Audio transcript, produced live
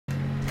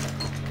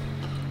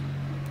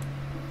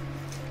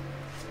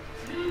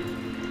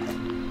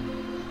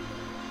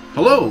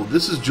Hello,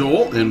 this is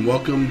Joel, and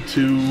welcome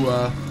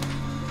to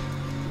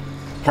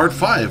part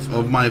 5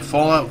 of my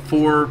Fallout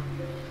 4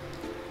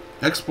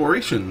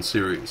 exploration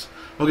series.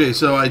 Okay,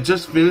 so I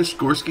just finished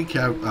Gorski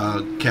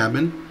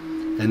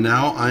cabin, and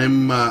now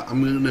I'm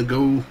gonna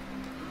go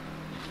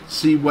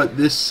see what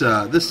this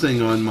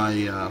thing on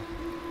my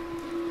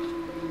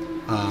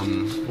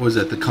what is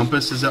that? The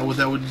compass? Is that what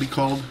that would be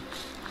called?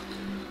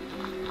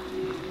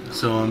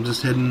 So I'm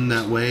just heading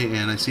that way,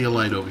 and I see a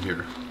light over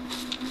here.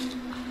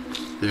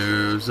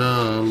 There's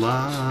a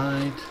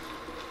light.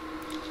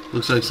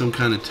 Looks like some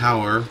kind of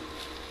tower.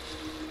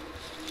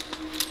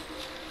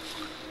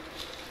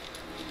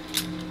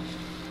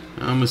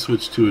 I'm gonna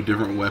switch to a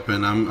different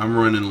weapon. I'm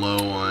running low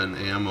on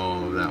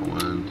ammo of that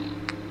one.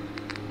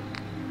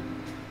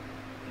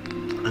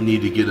 I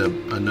need to get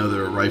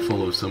another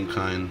rifle of some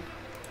kind.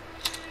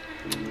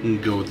 I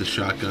can go with the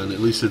shotgun.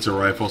 At least it's a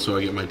rifle, so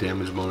I get my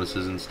damage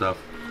bonuses and stuff.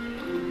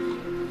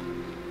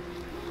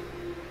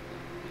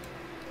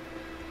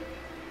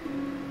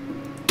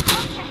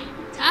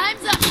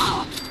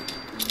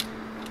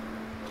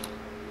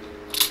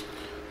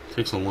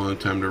 Takes a long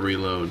time to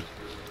reload.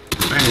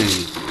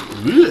 Bang!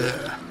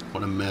 Ugh,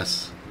 what a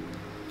mess.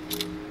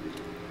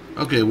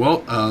 Okay,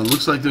 well,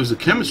 looks like there's a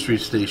chemistry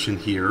station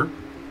here.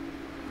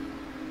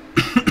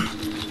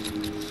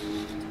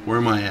 Where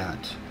am I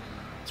at?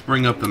 Let's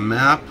bring up the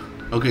map.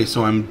 Okay,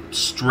 so I'm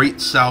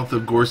straight south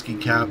of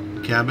Gorski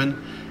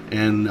cabin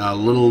and a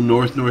little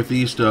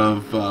northeast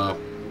of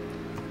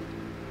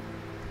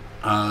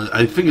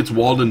I think it's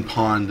Walden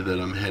Pond that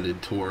I'm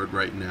headed toward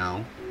right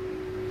now.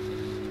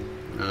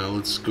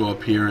 Let's go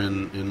up here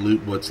and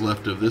loot what's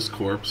left of this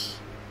corpse.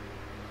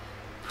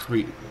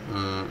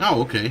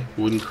 Oh, okay.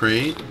 Wooden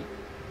crate.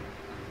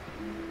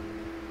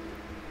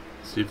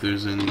 See if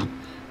there's any...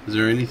 Is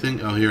there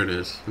anything? Oh, here it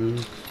is.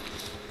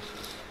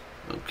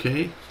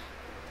 Okay.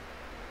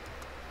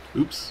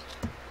 Oops.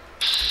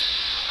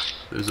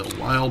 There's a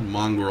wild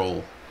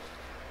mongrel.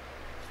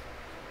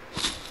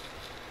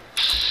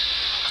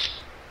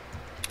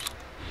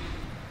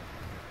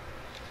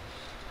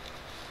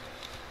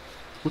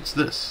 What's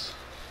this?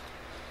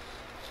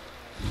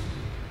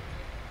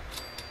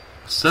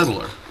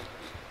 Settler.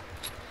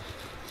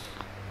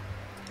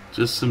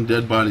 Just some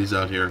dead bodies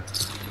out here.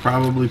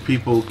 Probably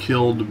people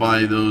killed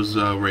by those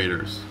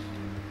raiders.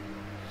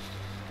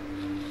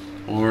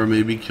 Or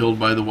maybe killed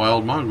by the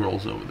wild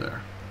mongrels over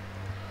there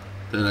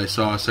that I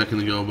saw a second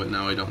ago, but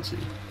now I don't see.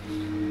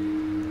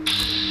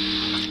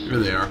 Here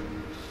they are.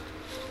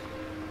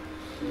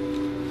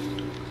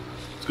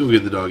 Let's go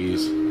get the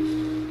doggies.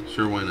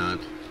 Sure, why not?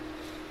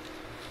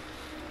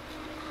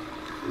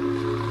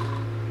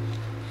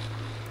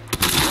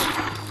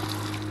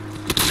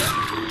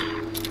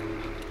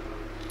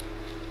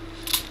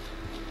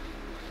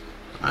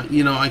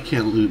 You know, I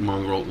can't loot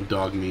mongrel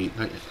dog meat.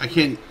 I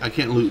can't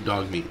loot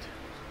dog meat.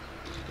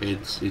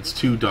 It's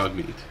too dog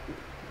meat.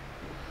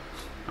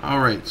 All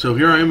right, so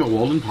here I am at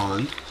Walden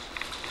Pond,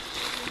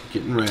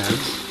 getting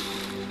rads.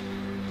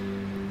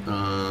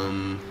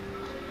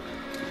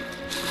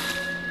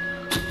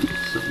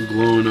 Something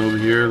glowing over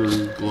here, a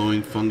little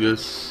glowing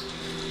fungus,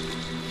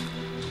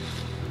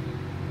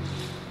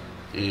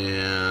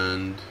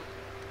 and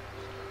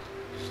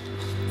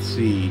let's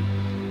see.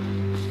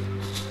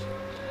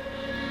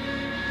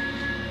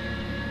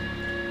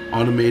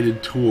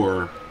 Automated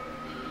tour.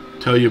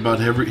 Tell you about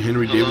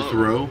Henry David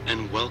Thoreau.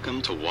 And welcome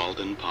to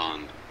Walden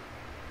Pond.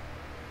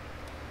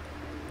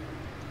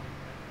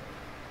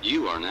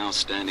 You are now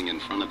standing in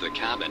front of the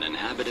cabin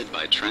inhabited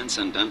by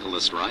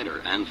transcendentalist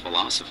writer and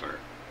philosopher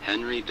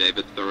Henry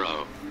David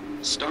Thoreau,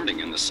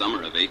 starting in the summer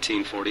of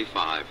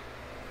 1845.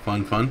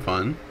 Fun, fun,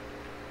 fun.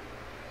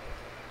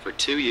 For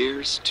 2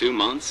 years, 2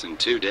 months, and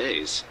 2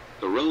 days,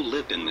 Thoreau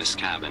lived in this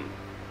cabin,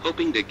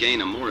 hoping to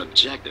gain a more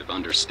objective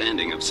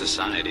understanding of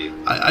society.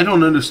 I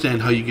don't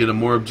understand how you get a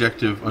more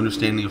objective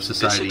understanding of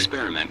society. This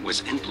experiment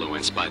was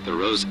influenced by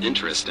Thoreau's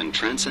interest in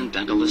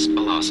transcendentalist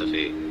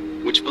philosophy,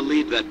 which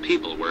believed that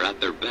people were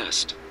at their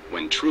best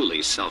when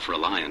truly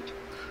self-reliant.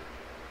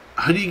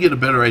 How do you get a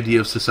better idea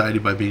of society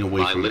by being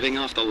away from it? By living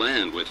off the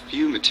land with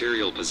few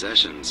material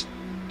possessions,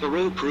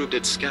 Thoreau proved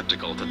it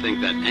skeptical to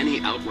think that any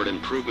outward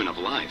improvement of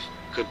life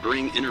could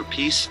bring inner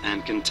peace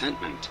and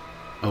contentment.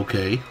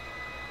 Okay.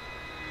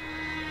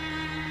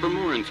 For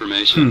more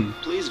information,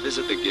 please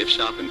visit the gift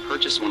shop and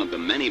purchase one of the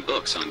many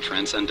books on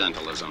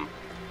transcendentalism.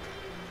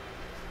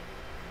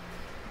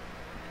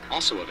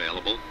 Also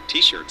available,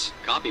 t-shirts,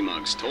 coffee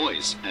mugs,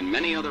 toys, and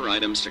many other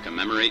items to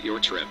commemorate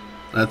your trip.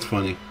 That's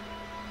funny.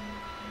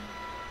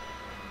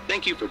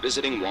 Thank you for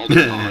visiting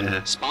Walden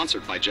Pond,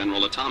 sponsored by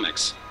General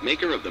Atomics,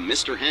 maker of the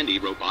Mr. Handy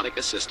robotic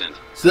assistant.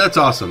 So that's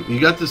awesome.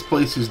 You got this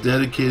place who's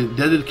dedicated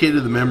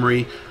to the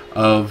memory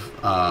of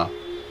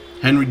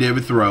Henry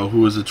David Thoreau,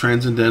 who was a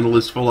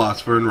transcendentalist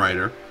philosopher and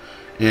writer,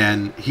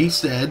 and he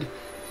said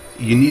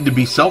you need to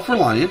be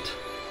self-reliant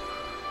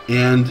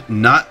and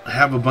not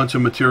have a bunch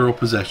of material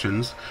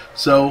possessions.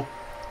 So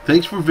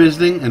thanks for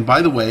visiting, and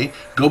by the way,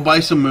 go buy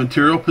some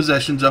material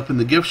possessions up in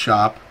the gift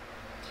shop,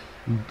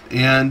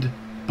 and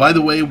By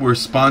the way, we're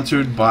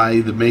sponsored by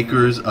the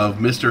makers of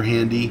Mr.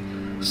 Handy,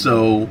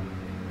 so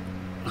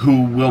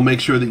who will make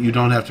sure that you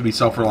don't have to be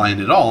self-reliant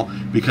at all,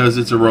 because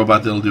it's a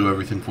robot that'll do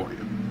everything for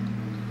you.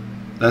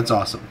 That's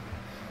awesome.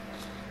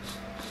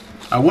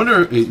 I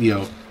wonder, you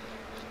know,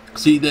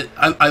 see that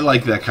I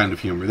like that kind of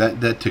humor.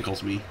 That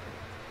tickles me.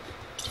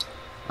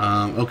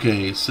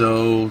 Okay,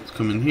 so let's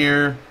come in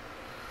here.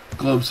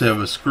 Globes have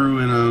a screw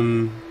in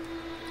them.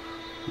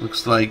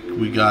 Looks like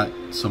we got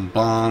some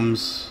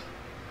bombs.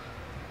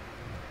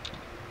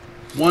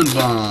 1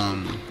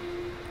 bomb,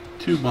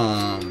 2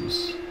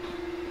 bombs,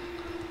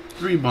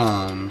 3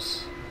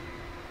 bombs,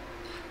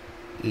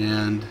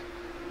 and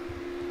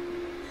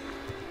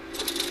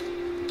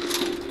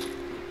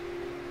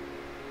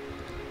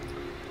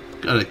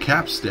got a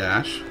cap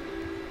stash.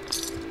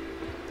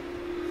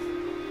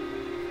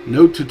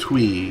 Note to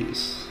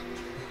Tweez.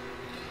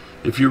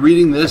 If you're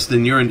reading this,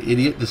 then you're an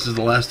idiot. This is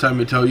the last time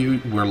I tell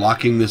you we're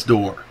locking this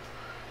door.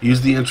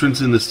 Use the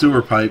entrance in the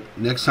sewer pipe.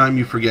 Next time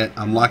you forget,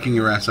 I'm locking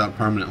your ass out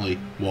permanently,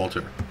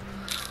 Walter.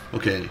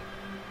 Okay.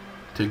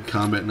 Take a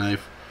combat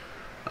knife.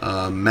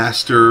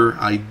 Master,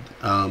 I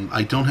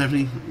don't have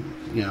any,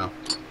 you know.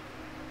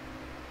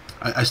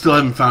 I still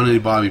haven't found any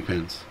bobby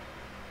pins.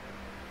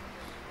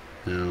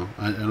 No,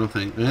 I don't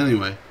think.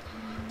 Anyway.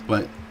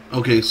 But,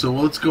 okay, so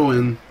let's go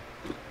in.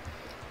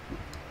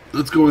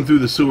 Let's go in through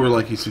the sewer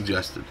like he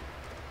suggested.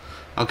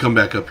 I'll come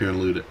back up here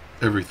and loot it.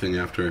 Everything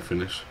after I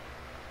finish.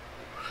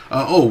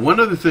 Oh, one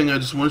other thing I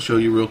just want to show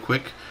you real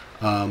quick.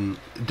 Don't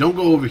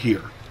go over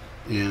here.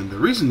 And the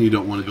reason you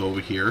don't want to go over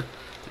here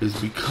is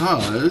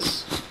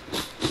because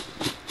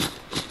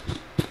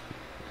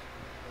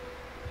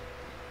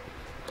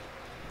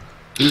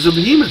there's a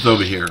behemoth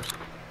over here.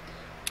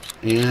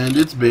 And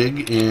it's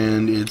big,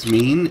 and it's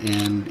mean,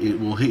 and it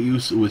will hit you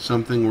with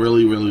something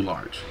really, really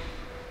large.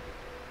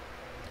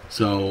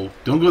 So,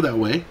 don't go that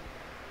way.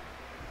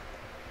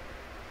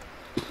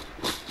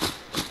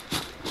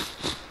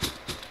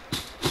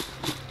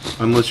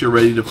 Unless you're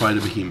ready to fight a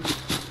behemoth.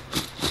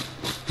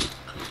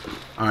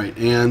 Alright,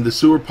 and the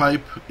sewer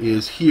pipe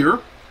is here.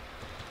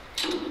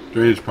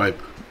 Drainage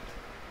pipe.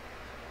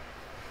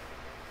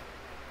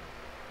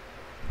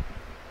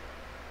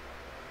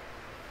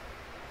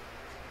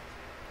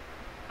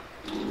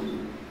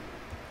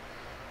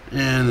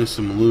 And there's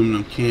some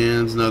aluminum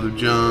cans and other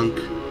junk.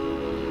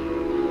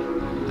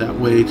 That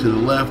way to the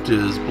left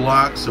is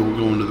blocked, so we're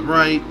going to the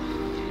right.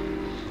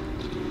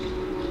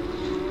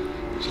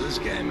 So this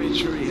guy made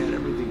sure he had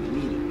everything he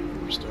needed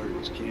before he started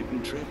his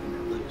camping trip in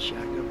that little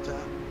shack up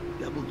top.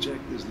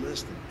 Double-checked his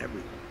list and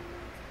everything.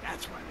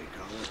 That's why they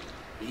call it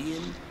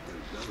being the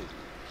road.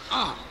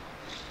 Ah,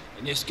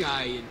 and this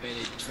guy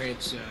invented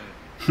transdentalism,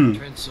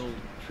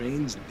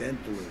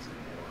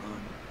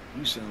 moron.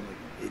 You sound like an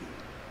idiot.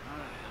 How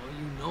the hell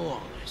you know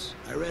all this?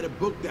 I read a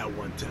book that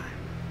one time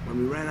when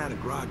we ran out of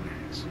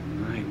grognards.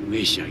 I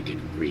wish I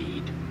could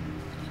read.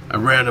 I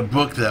read a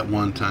book that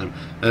one time.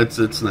 That's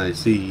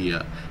nice. He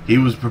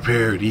was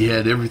prepared. He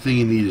had everything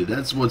he needed.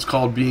 That's what's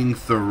called being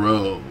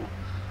thorough.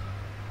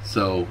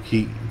 So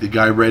the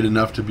guy read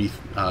enough to be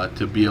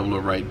able to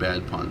write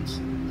bad puns.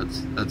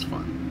 That's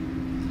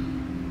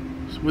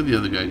fun. So where'd the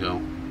other guy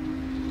go?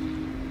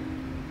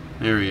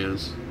 There he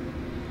is.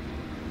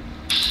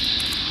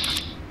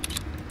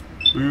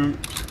 Boom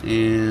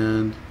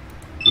and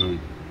boom.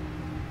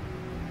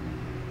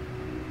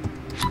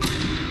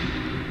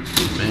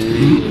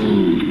 Bang.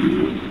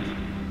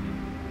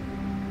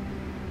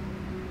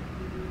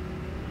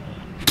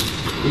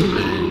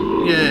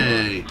 Bang.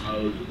 Yay.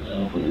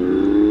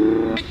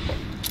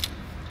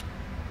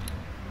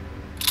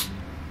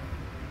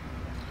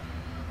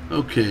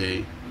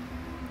 Okay.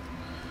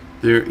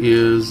 There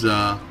is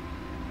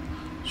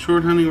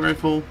short hunting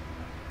rifle,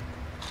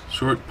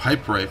 short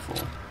pipe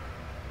rifle.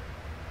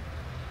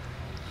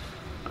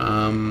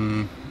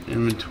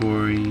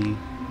 Inventory,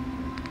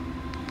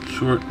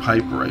 short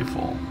pipe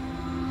rifle.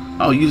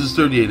 Oh, uses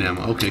 38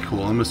 ammo. Okay,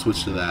 cool. I'm gonna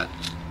switch to that.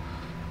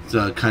 It's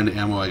the kind of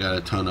ammo I got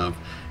a ton of.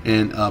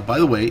 And by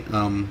the way,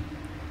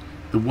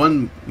 the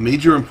one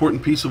major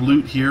important piece of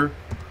loot here: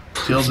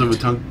 Tales of a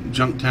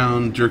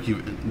Junktown Jerky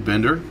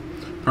vendor.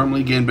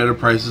 Permanently gain better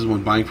prices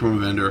when buying from a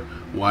vendor.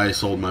 Why I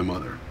sold my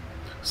mother.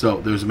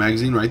 So there's a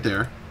magazine right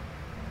there.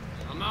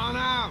 Come on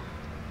out.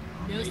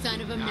 No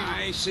sign of him now.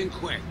 Nice and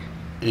quick.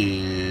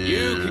 And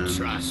You can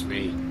trust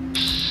me.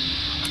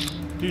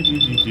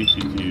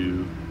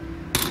 do.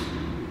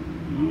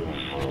 No!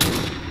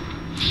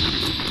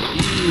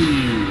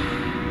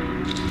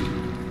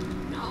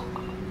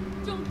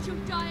 Don't you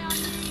die on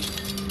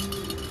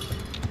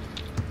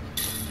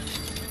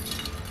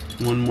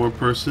me! One more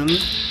person.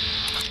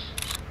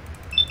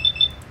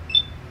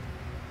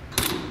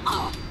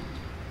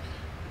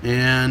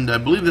 And I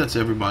believe that's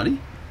everybody.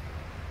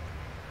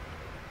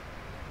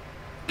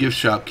 Gift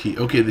shop key.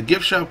 Okay, the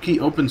gift shop key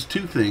opens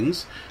two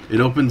things. It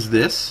opens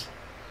this,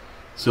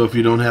 so if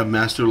you don't have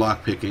master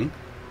lock picking,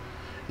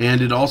 and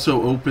it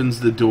also opens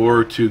the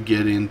door to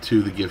get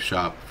into the gift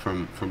shop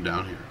from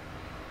down here.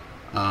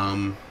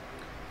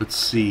 Let's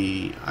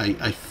see.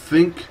 I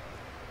think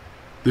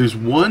There's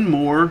one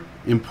more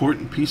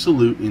important piece of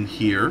loot in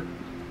here.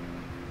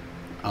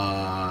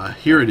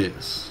 Here it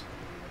is.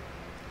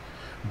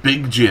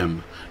 Big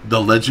Jim,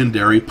 the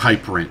legendary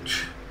pipe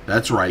wrench.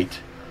 That's right.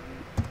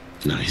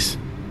 Nice.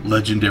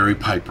 Legendary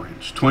pipe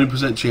wrench.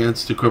 20%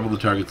 chance to cripple the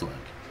target's leg.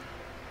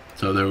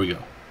 So there we go.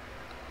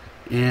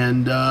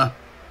 And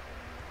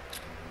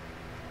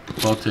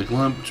Baltic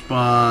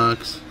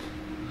lunchbox.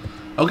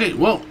 Okay,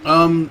 well,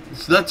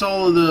 so that's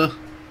all of the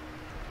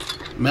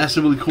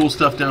massively cool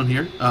stuff down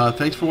here.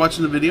 Thanks for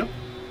watching the video.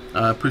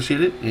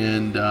 Appreciate it,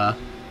 and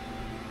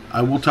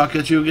I will talk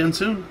at you again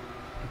soon.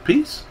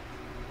 Peace.